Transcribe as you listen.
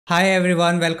Hi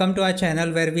everyone, welcome to our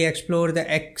channel where we explore the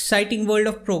exciting world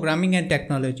of programming and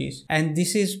technologies. And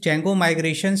this is Django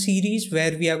Migration series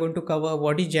where we are going to cover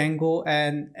what is Django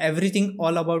and everything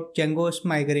all about Django's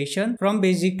migration from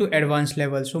basic to advanced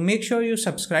level. So make sure you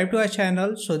subscribe to our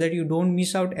channel so that you don't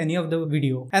miss out any of the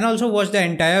video. And also watch the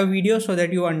entire video so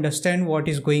that you understand what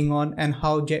is going on and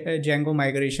how Django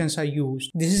migrations are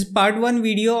used. This is part 1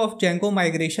 video of Django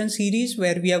Migration series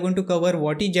where we are going to cover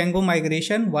what is Django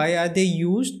migration, why are they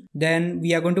used. Then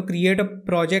we are going to create a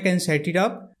project and set it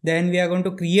up. Then we are going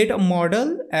to create a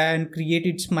model and create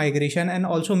its migration and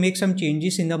also make some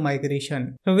changes in the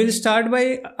migration. So we'll start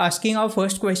by asking our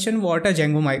first question, what are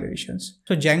Django migrations?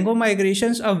 So Django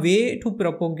migrations are a way to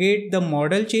propagate the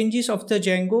model changes of the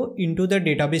Django into the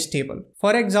database table.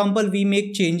 For example, we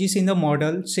make changes in the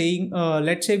model saying,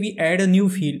 let's say we add a new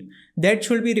field. That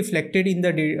should be reflected in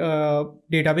the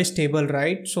database table,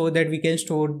 right? So that we can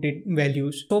store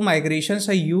values. So migrations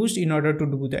are used in order to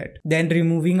do that. Then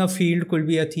removing a field could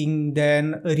be a thing.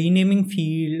 Then renaming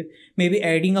field, maybe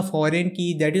adding a foreign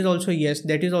key. That is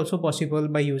also possible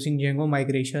by using Django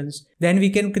migrations. Then we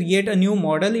can create a new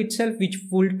model itself, which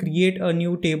would create a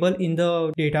new table in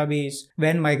the database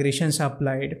when migrations are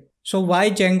applied. So why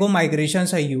Django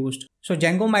migrations are used? So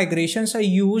Django migrations are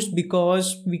used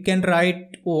because we can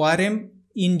write ORM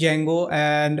in Django,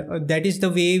 and that is the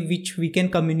way which we can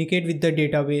communicate with the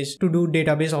database to do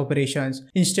database operations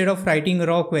instead of writing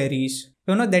raw queries.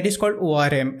 That is called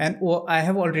ORM, and I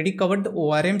have already covered the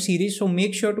ORM series. So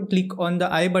make sure to click on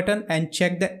the I button and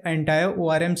check the entire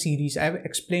ORM series. I have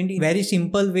explained in a very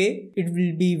simple way. It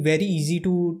will be very easy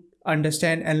to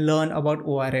understand and learn about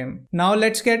ORM. Now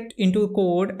let's get into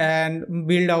code and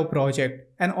build our project.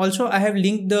 And also I have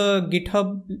linked the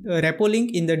GitHub repo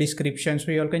link in the description,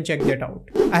 so you all can check that out.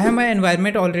 I have my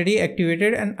environment already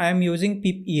activated and I am using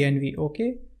pipenv.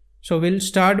 Okay, so we'll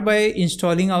start by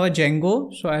installing our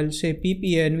Django. So I'll say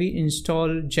pipenv install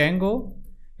Django.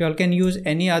 You all can use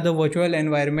any other virtual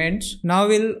environments. Now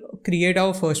we'll create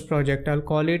our first project. I'll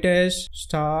call it as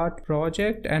start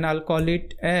project and I'll call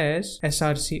it as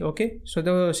src. Okay, so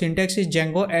the syntax is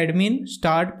Django admin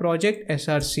start project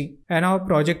src, and our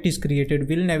project is created.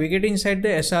 We'll navigate inside the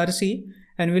src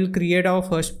and we'll create our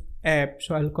first app.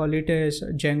 So I'll call it as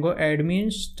Django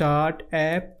admin start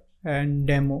app and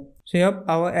demo. So yep,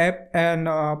 our app and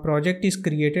project is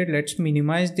created. Let's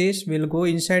minimize this. We'll go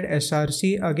inside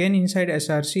src, again inside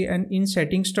src, and in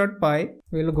settings.py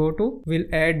we'll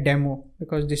add demo,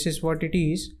 because this is what it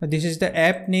is. This is the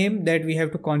app name that we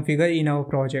have to configure in our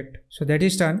project. So that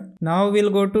is done. Now we'll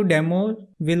go to demo.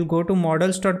 We'll go to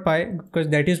models.py because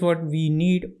that is what we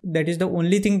need. That is the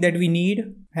only thing that we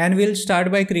need. And we'll start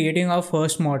by creating our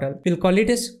first model. We'll call it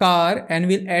as car and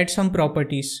we'll add some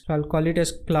properties. So I'll call it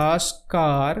as class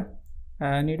car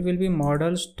and it will be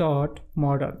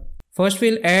models.model. First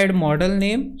we'll add model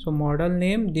name. So model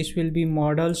name, this will be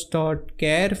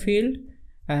models.char field,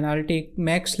 and I'll take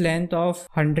max length of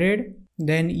 100.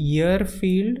 Then year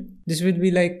field, this will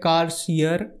be like car's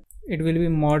year. It will be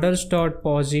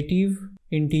models.positive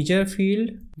integer field.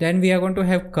 Then we are going to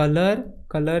have color.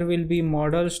 Color will be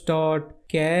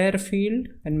models.char field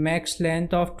and max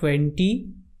length of 20.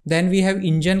 Then we have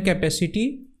engine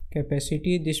capacity.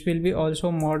 This will be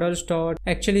also models dot,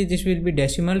 actually this will be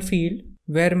decimal field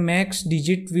where max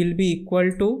digit will be equal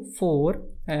to 4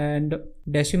 and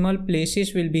decimal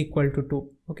places will be equal to 2.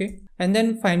 Okay, and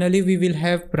then finally we will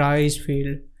have price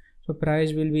field. So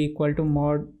price will be equal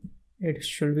to it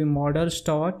should be models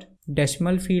dot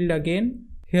decimal field again.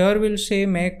 Here we'll say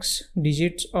max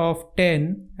digits of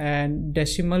 10 and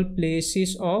decimal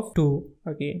places of 2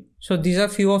 again. So these are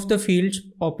few of the fields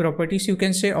or properties you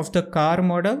can say of the car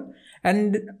model.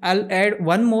 And I'll add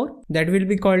one more that will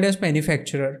be called as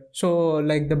manufacturer. So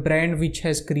like the brand which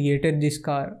has created this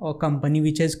car or company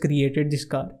which has created this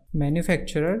car.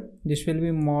 Manufacturer, this will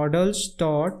be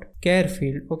models.char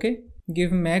field. Okay,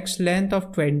 give max length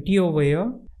of 20 over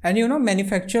here. And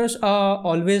manufacturers are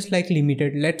always like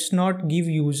limited. Let's not give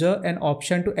user an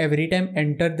option to every time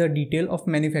enter the detail of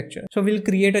manufacturer. So we'll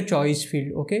create a choice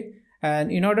field. Okay,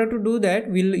 and in order to do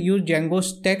that, we'll use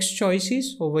Django's text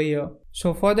choices over here.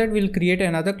 So for that, we'll create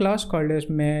another class called as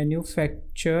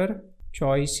manufacturer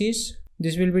choices.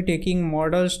 This will be taking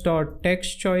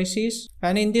models.text choices,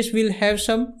 and in this we'll have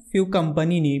some few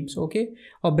company names, okay,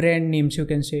 or brand names you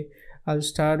can say. I'll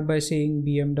start by saying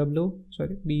BMW.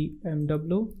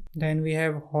 Then we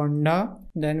have Honda.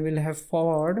 Then we'll have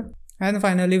Ford. And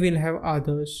finally we'll have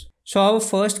others. So our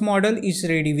first model is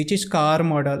ready, which is car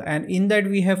model. And in that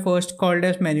we have first called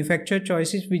as manufacturer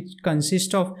choices, which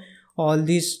consist of all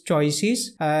these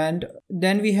choices. And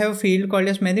then we have a field called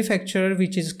as manufacturer,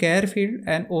 which is care field,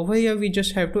 and over here we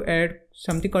just have to add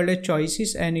something called as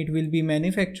choices, and it will be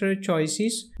manufacturer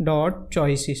choices dot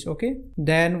choices. Okay,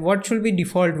 then what should be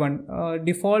default one?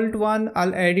 Default one,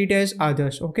 I'll add it as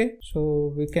others. Okay,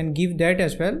 so we can give that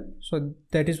as well. So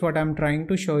that is what I'm trying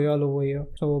to show you all over here.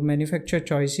 So manufacturer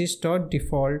choices dot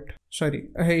default, sorry,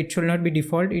 it should not be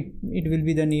default, it will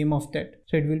be the name of that,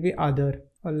 so it will be other.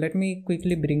 Let me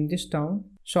quickly bring this down.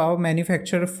 So our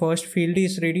manufacturer first field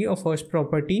is ready, or first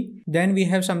property. Then we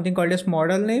have something called as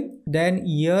model name, then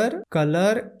year,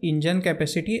 color, engine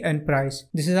capacity, and price.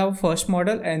 This is our first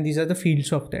model, and these are the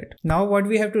fields of that. Now what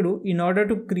we have to do in order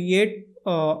to create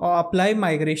or apply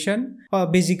migration,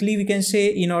 basically we can say,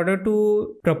 in order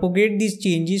to propagate these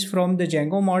changes from the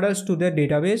Django models to the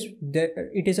database,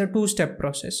 it is a two-step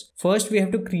process. First we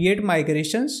have to create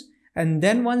migrations, and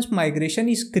then once migration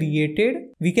is created,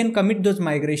 we can commit those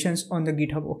migrations on the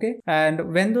GitHub. Okay,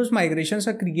 and when those migrations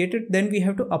are created, then we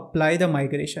have to apply the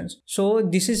migrations. So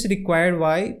this is required.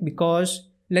 Why? Because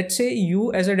let's say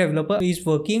you as a developer is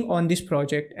working on this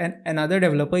project and another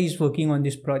developer is working on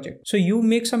this project. So you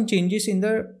make some changes in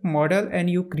the model and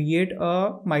you create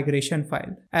a migration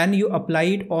file and you apply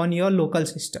it on your local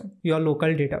system, your local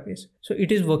database. So it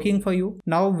is working for you.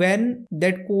 Now when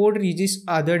that code reaches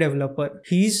other developer,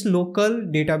 his local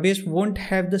database won't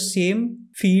have the same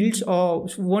fields or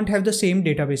won't have the same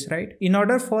database, right? In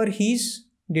order for his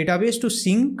database to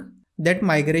sync that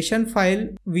migration file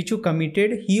which you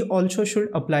committed, he also should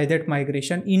apply that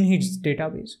migration in his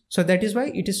database. So that is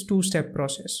why it is two-step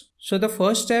process. So the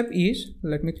first step is,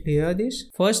 let me clear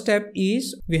this. First step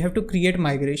is we have to create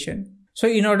migration. So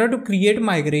in order to create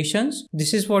migrations,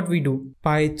 this is what we do.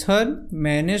 Python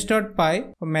manage.py.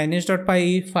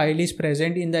 Manage.py file is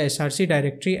present in the src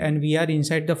directory and we are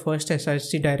inside the first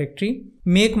src directory.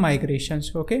 Make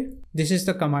migrations. Okay, this is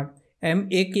the command.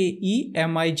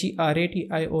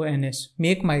 MAKEMIGRATIONS,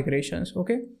 make migrations.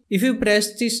 Okay, if you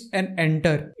press this and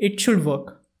enter, it should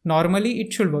work. Normally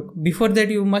it should work. Before that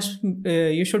you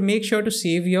should make sure to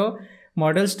save your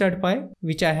models.py,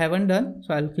 which I haven't done.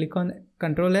 So I'll click on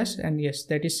Ctrl S and yes,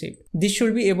 that is saved. This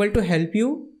should be able to help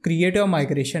you create your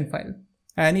migration file.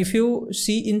 And if you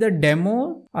see in the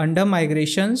demo under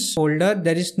migrations folder,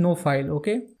 there is no file.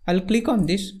 Okay, I'll click on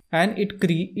this and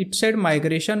it said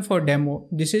migration for demo.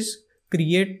 This is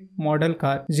create model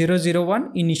car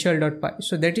 001 initial.py.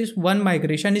 So that is one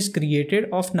migration is created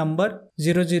of number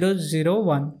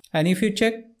 0001. And if you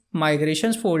check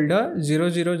migrations folder,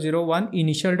 0001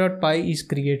 initial.py is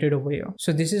created over here.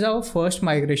 So this is our first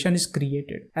migration is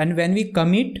created. And when we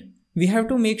commit, we have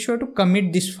to make sure to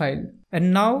commit this file.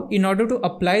 And now in order to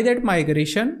apply that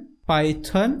migration,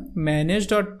 Python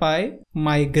manage.py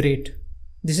migrate.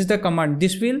 This is the command.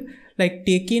 This will like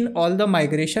take in all the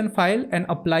migration file and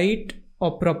apply it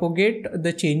or propagate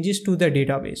the changes to the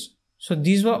database. So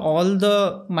these were all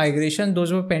the migrations.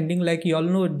 Those were pending. Like you all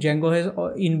know, Django has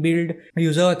inbuilt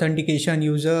user authentication,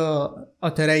 user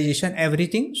authorization,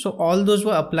 everything. So all those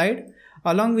were applied.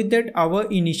 Along with that, our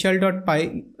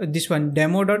initial.py, this one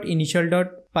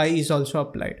demo.initial.py is also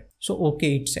applied. So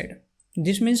okay, it said.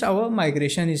 This means our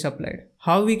migration is applied.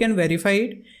 How we can verify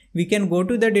it? We can go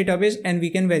to the database and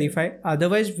we can verify.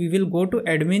 Otherwise, we will go to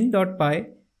admin.py.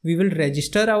 We will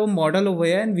register our model over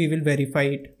here and we will verify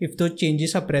it if those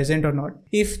changes are present or not.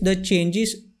 If the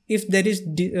changes, if there is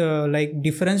like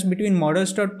difference between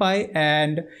models.py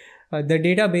and the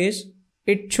database,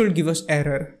 it should give us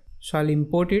error. So I'll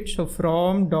import it. So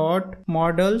from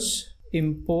 .models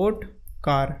import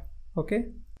car.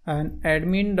 Okay. And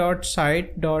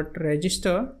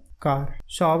admin.site.register car.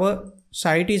 So our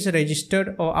site is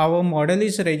registered or our model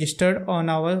is registered on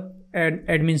our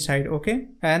admin side. Okay,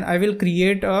 and I will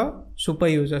create a super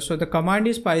user. So the command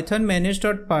is python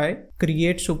manage.py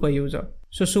create super user.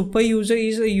 So super user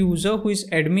is a user who is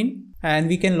admin and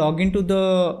we can log into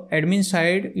the admin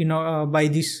side, you know, by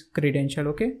this credential.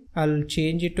 Okay, I'll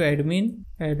change it to admin.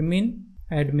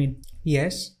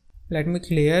 Yes, let me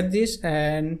clear this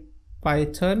and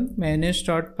python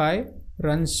manage.py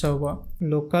run server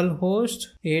localhost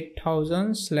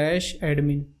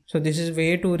 8000/admin. So this is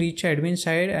way to reach admin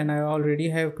side and I already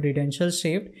have credentials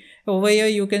saved. Over here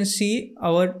you can see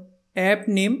our app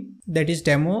name, that is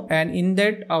demo, and in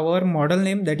that our model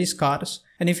name, that is cars.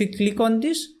 And if you click on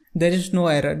this, there is no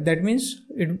error. That means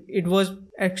it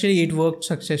worked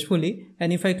successfully.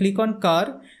 And if I click on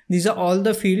car, these are all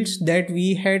the fields that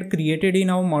we had created in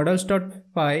our models.py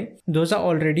manage.py, those are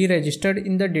already registered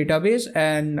in the database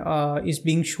and is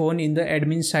being shown in the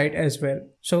admin side as well.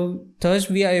 So thus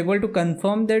we are able to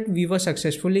confirm that we were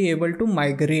successfully able to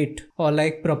migrate or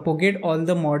like propagate all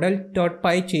the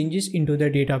model.py changes into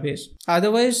the database.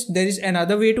 Otherwise, there is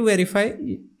another way to verify.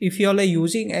 If you all are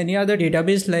using any other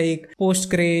database like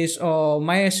Postgres or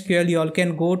MySQL, you all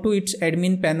can go to its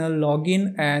admin panel, log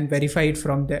in and verify it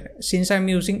from there. Since I'm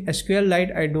using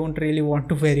SQLite, I don't really want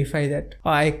to verify that.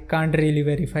 I can't really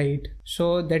verify it.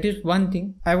 So that is one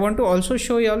thing. I want to also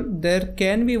show you all there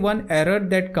can be one error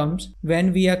that comes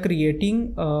when we are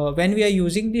creating, when we are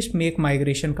using this make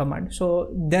migration command.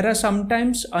 So there are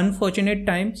sometimes unfortunate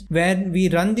times when we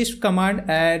run this command,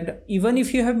 and even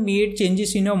if you have made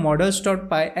changes in your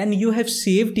models.py and you have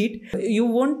saved it, you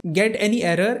won't get any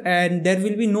error and there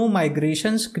will be no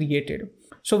migrations created.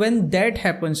 So when that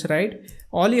happens, right,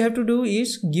 all you have to do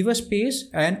is give a space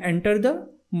and enter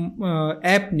the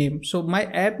app name. So my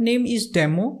app name is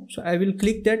demo, so I will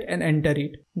click that and enter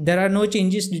it. There are no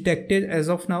changes detected as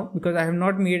of now because I have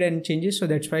not made any changes, so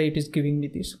that's why it is giving me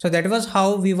this. So that was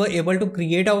how we were able to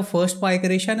create our first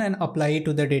migration and apply it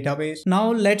to the database.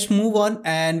 Now let's move on,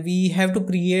 and we have to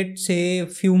create say a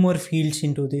few more fields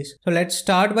into this. So let's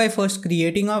start by first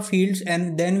creating our fields,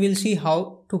 and then we'll see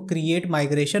how to create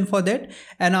migration for that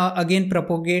and again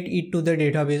propagate it to the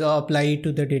database or apply it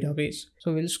to the database.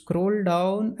 So we'll scroll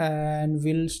down and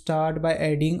we'll start by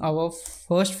adding our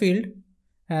first field,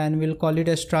 and we'll call it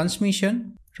as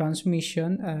transmission,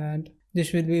 and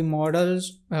this will be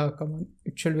models,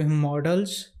 it should be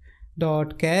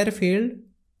models.char field,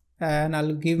 and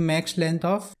I'll give max length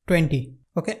of 20.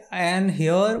 Okay, and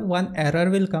here one error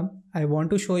will come. I want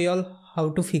to show you all how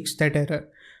to fix that error.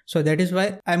 So that is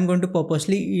why I'm going to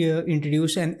purposely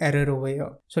introduce an error over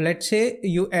here. So let's say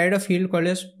you add a field called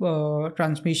as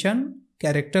transmission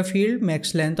character field,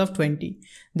 max length of 20.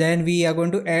 Then we are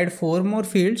going to add 4 more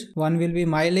fields. One will be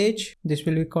mileage. This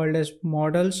will be called as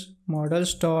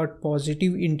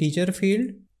models.positive integer field,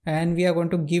 and we are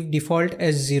going to give default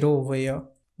as 0 over here.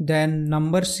 Then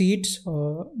number of seats,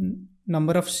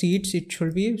 it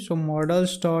should be so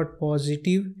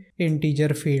models.positive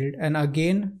integer field, and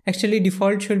again actually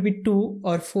default should be 2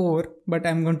 or 4, but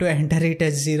I'm going to enter it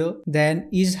as 0. Then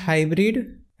is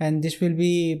hybrid, and this will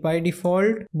be by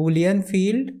default boolean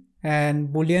field, and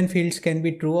boolean fields can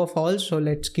be true or false, so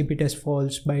let's keep it as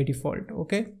false by default.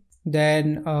 Okay,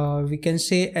 then we can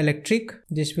say electric.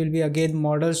 This will be again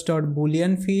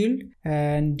models.boolean field,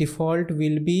 and default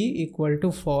will be equal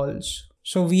to false.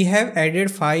 So we have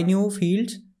added 5 new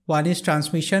fields. One is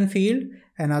transmission field,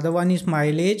 another one is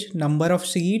mileage, number of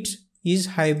seats, is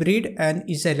hybrid, and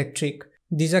is electric.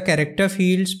 These are character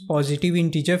fields, positive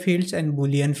integer fields, and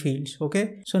boolean fields.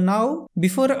 Okay, so now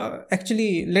before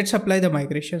actually let's apply the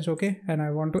migrations. Okay, and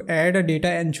I want to add a data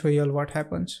and show you all what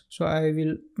happens. So I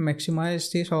will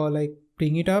maximize this or like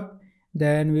bring it up.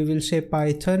 Then we will say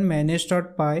python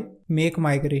manage.py make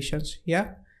migrations.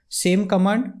 Yeah, same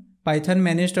command, python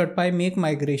manage.py make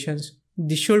migrations.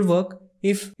 This should work.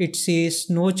 If it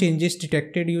says no changes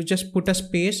detected, you just put a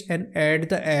space and add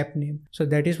the app name. So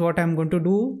that is what I'm going to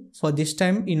do for this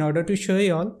time in order to show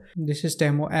you all. This is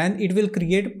demo, and it will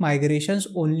create migrations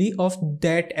only of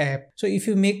that app. So if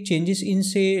you make changes in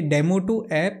say demo to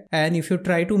app, and if you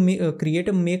try to create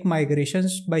a make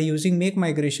migrations by using make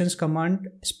migrations command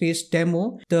space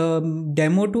demo, the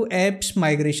demo to apps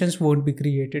migrations won't be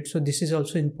created. So this is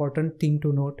also important thing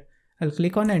to note. I'll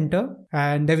click on enter,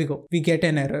 and there we go. We get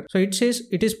an error. So it says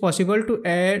it is impossible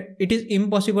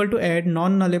to add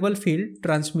non-nullable field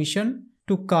transmission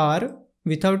to car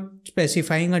without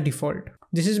specifying a default.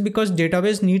 This is because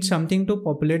database needs something to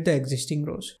populate the existing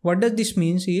rows. What does this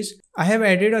means is I have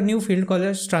added a new field called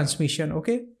as transmission.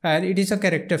 Okay, and it is a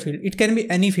character field. It can be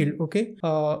any field. Okay,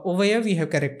 over here we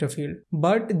have character field,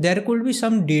 but there could be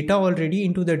some data already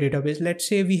into the database. Let's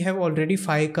say we have already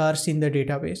 5 cars in the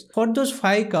database. For those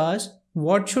 5 cars,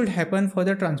 what should happen for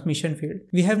the transmission field?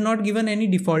 We have not given any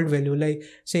default value, like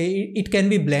say it can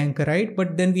be blank, right?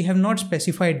 But then we have not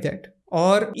specified that.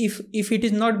 Or if it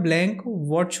is not blank,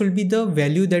 what should be the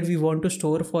value that we want to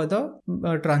store for the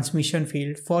transmission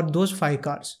field for those 5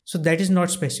 cars? So that is not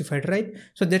specified, right?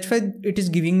 So that's why it is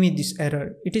giving me this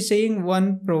error. It is saying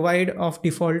one provide of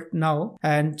default now,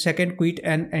 and second quit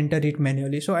and enter it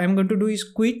manually. So I'm going to do is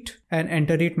quit and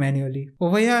enter it manually.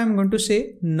 Over here I'm going to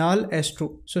say null as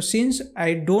true. So since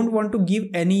I don't want to give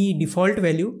any default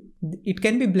value, it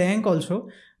can be blank also,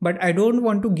 but I don't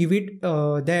want to give it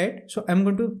that. So I'm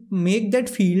going to make that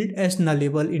field as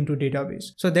nullable into database.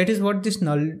 So that is what this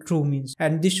null true means.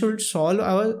 And this should solve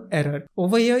our error.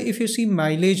 Over here, if you see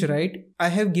mileage, right, I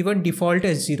have given default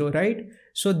as 0, right?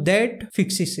 So that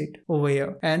fixes it over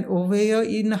here. And over here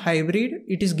in hybrid,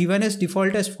 it is given as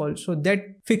default as false. So that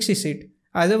fixes it.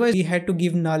 Otherwise, we had to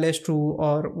give null as true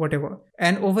or whatever.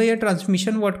 And over here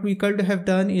transmission, what we could have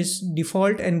done is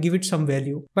default and give it some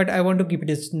value. But I want to keep it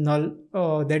as null.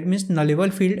 That means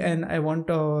nullable field, and I want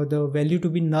the value to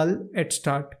be null at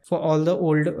start for all the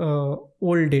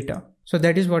old data. So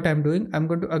that is what I'm doing. I'm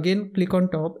going to again click on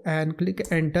top and click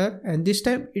enter, and this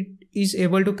time it is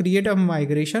able to create a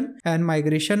migration, and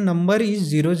migration number is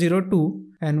 002,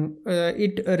 and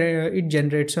it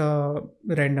generates a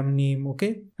random name.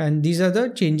 Okay, and these are the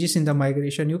changes in the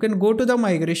migration. You can go to the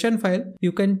migration file,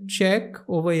 you can check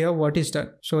over here what is done.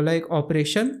 So like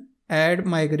operation, add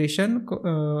migration,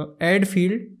 add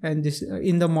field, and this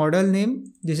in the model name,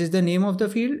 this is the name of the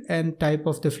field and type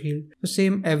of the field. So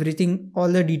same, everything,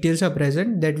 all the details are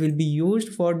present that will be used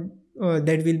for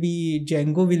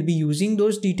Django will be using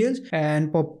those details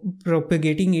and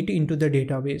propagating it into the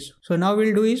database. So now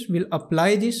we'll do is we'll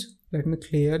apply this. Let me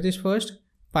clear this first.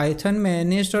 Python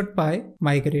manage.py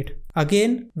migrate.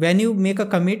 Again, when you make a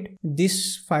commit,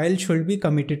 this file should be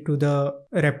committed to the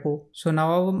repo. So now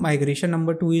our migration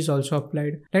number 2 is also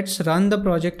applied. Let's run the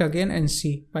project again and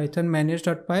see. Python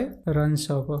manage.py run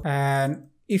server. And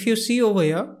if you see over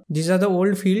here, these are the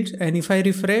old fields, and if I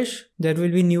refresh, there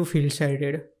will be new fields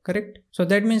added, correct? So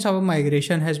that means our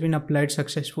migration has been applied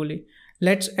successfully.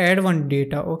 Let's add one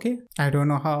data. Okay, I don't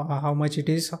know how much it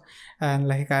is, and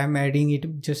like I'm adding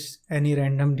it just any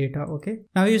random data. Okay,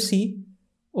 now you see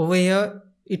over here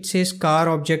it says car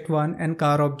object 1 and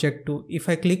car object 2. If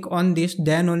I click on this,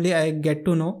 then only I get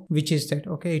to know which is that.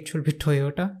 Okay, it should be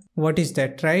Toyota. What is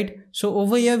that, right? So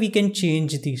over here we can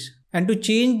change this. And to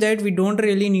change that, we don't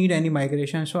really need any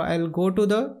migration. So I'll go to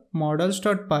the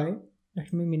models.py.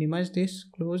 Let me minimize this,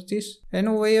 close this. And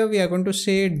over here, we are going to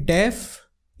say def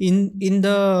in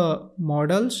the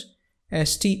models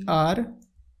str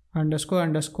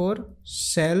 __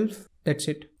 self. That's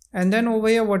it. And then over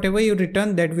here, whatever you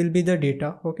return, that will be the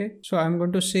data. Okay. So I'm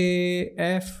going to say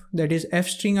f, that is f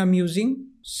string I'm using,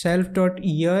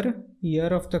 self.year,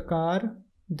 year of the car,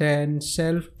 then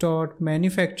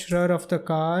self.manufacturer of the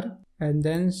car, and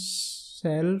then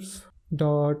self.name,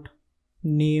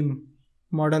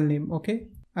 model name. Okay,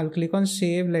 I'll click on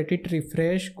save, let it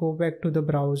refresh, go back to the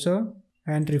browser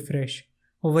and refresh.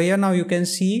 Over here now you can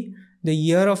see the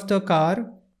year of the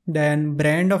car, then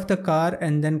brand of the car,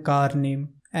 and then car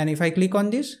name. And if I click on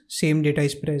this, same data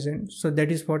is present. So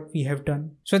that is what we have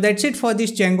done. So that's it for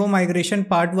this Django migration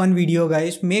part 1 video,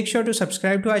 guys. Make sure to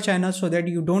subscribe to our channel so that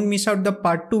you don't miss out the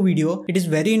part 2 video. It is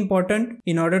very important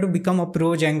in order to become a pro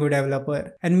Django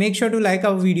developer. And make sure to like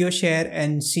our video, share,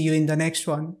 and see you in the next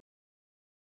one.